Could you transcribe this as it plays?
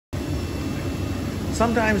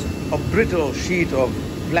Sometimes a brittle sheet of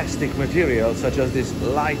plastic material, such as this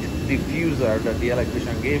light diffuser that the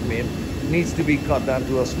electrician gave me, needs to be cut down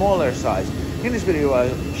to a smaller size. In this video,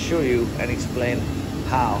 I'll show you and explain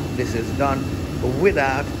how this is done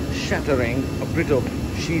without shattering a brittle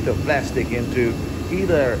sheet of plastic into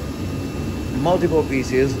either multiple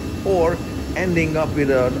pieces or ending up with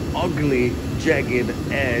an ugly jagged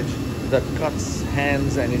edge that cuts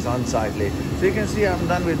hands and is unsightly. So you can see I'm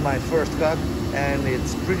done with my first cut and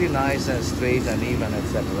it's pretty nice and straight and even,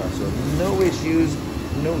 etc. So no issues,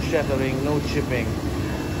 no shattering, no chipping.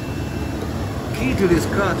 Key to this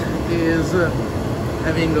cut is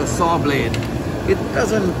having a saw blade. It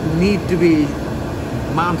doesn't need to be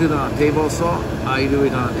mounted on a table saw. I do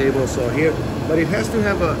it on a table saw here, but it has to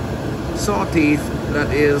have a saw teeth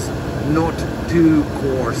that is not too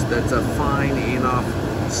coarse. That's a fine enough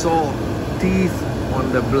saw teeth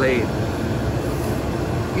on the blade.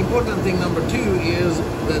 Important thing number 2 is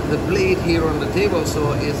that the blade here on the table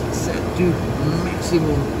saw is set to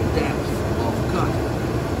maximum depth of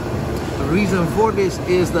cut. The reason for this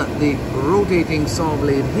is that the rotating saw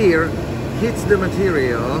blade here hits the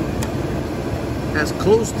material as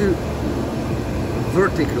close to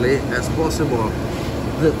vertically as possible.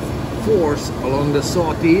 The force along the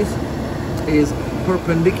saw teeth is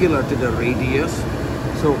perpendicular to the radius.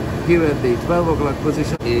 So here at the 12 o'clock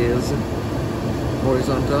position is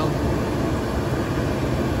horizontal.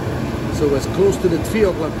 So as close to the 3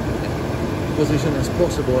 o'clock position as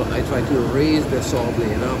possible, I try to raise the saw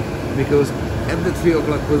blade up, because at the 3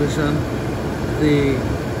 o'clock position, the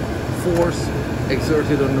force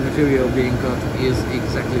exerted on the material being cut is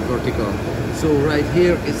exactly vertical. So right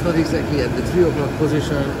here, it's not exactly at the 3 o'clock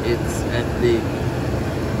position, it's at the,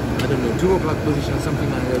 I don't know, 2 o'clock position,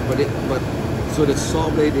 something like that, but so the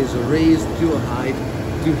saw blade is raised to a height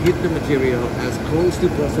to hit the material as close to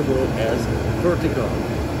possible as vertical,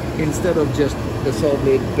 instead of just the saw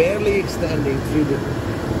blade barely extending through the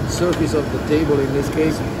surface of the table in this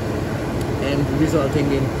case, and resulting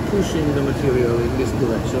in pushing the material in this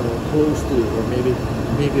direction or close to, or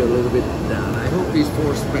maybe a little bit down. I hope these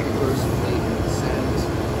force vectors make sense.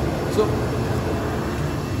 So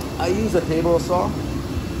I use a table saw,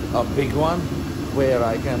 a big one, where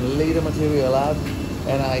I can lay the material out,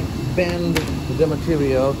 and I bend the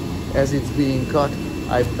material as it's being cut.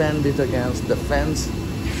 I bend it against the fence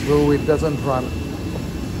so it doesn't run,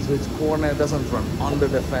 so its corner doesn't run under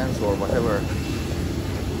the fence or whatever.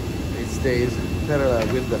 It stays parallel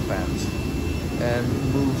with the fence and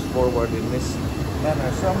moves forward in this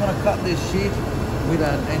manner. So I'm going to cut this sheet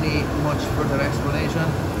without any much further explanation.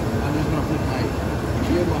 I'm just going to put my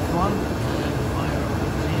earmuff on and fire up the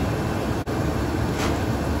machine.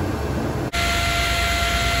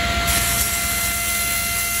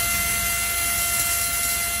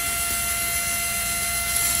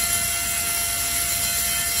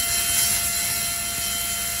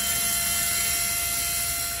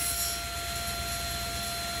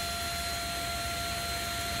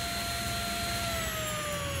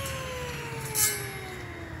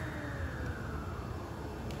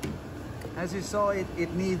 As you saw,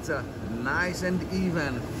 it needs a nice and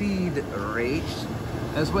even feed rate,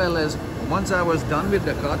 as well as once I was done with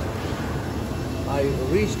the cut, I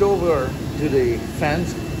reached over to the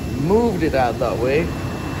fence, moved it out that way,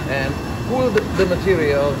 and pulled the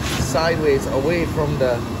material sideways away from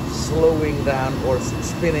the slowing down or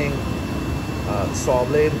spinning saw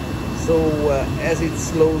blade. So as it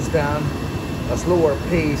slows down, a slower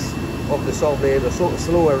pace of the saw blade, a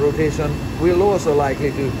slower rotation, will also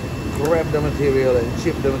likely to grab the material and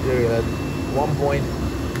chip the material at one point.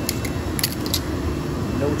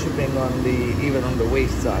 No chipping on even on the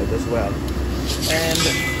waist side as well.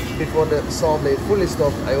 And before the saw blade fully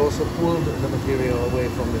stopped, I also pulled the material away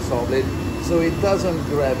from the saw blade so it doesn't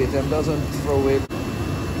grab it and doesn't throw it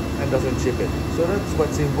and doesn't chip it. So that's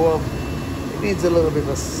what's involved. It needs a little bit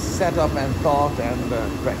of setup and thought and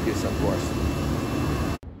practice, of course.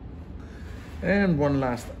 And one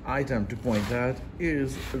last item to point out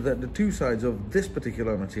is that the two sides of this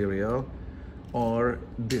particular material are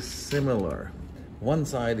dissimilar. One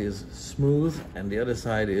side is smooth and the other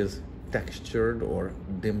side is textured or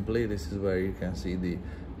dimply. This is where you can see the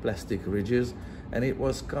plastic ridges, and it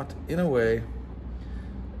was cut in a way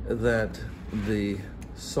that the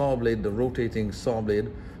saw blade, the rotating saw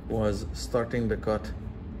blade, was starting the cut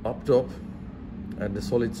up top at the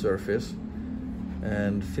solid surface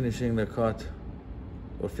and finishing the cut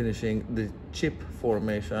or finishing the chip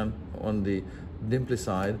formation on the dimply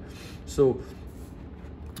side. So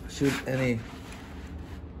should any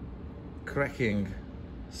cracking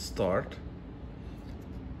start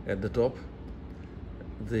at the top,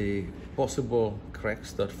 the possible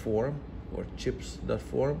cracks that form or chips that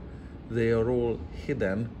form, they are all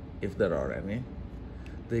hidden, if there are any.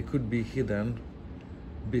 They could be hidden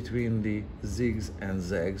between the zigs and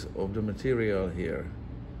zags of the material here.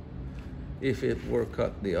 If it were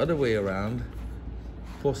cut the other way around,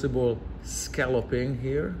 possible scalloping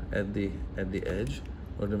here at the edge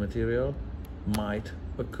of the material might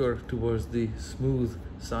occur towards the smooth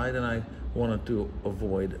side, and I wanted to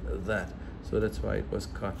avoid that. So that's why it was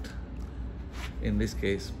cut, in this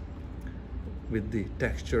case, with the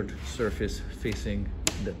textured surface facing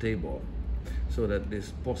the table, so that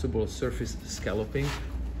this possible surface scalloping,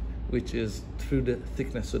 which is through the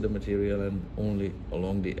thickness of the material and only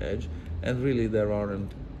along the edge, and really there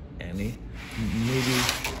aren't any.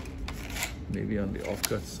 Maybe on the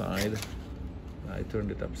offcut side, I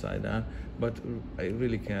turned it upside down, but I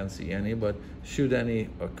really can't see any. But should any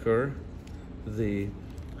occur, the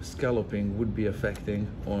scalloping would be affecting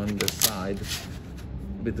on the side,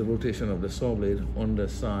 with the rotation of the saw blade, on the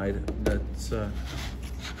side that's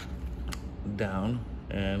down,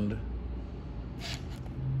 and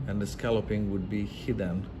the scalloping would be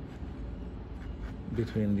hidden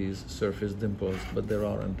between these surface dimples, but there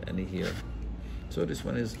aren't any here. So this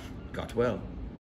one is cut well.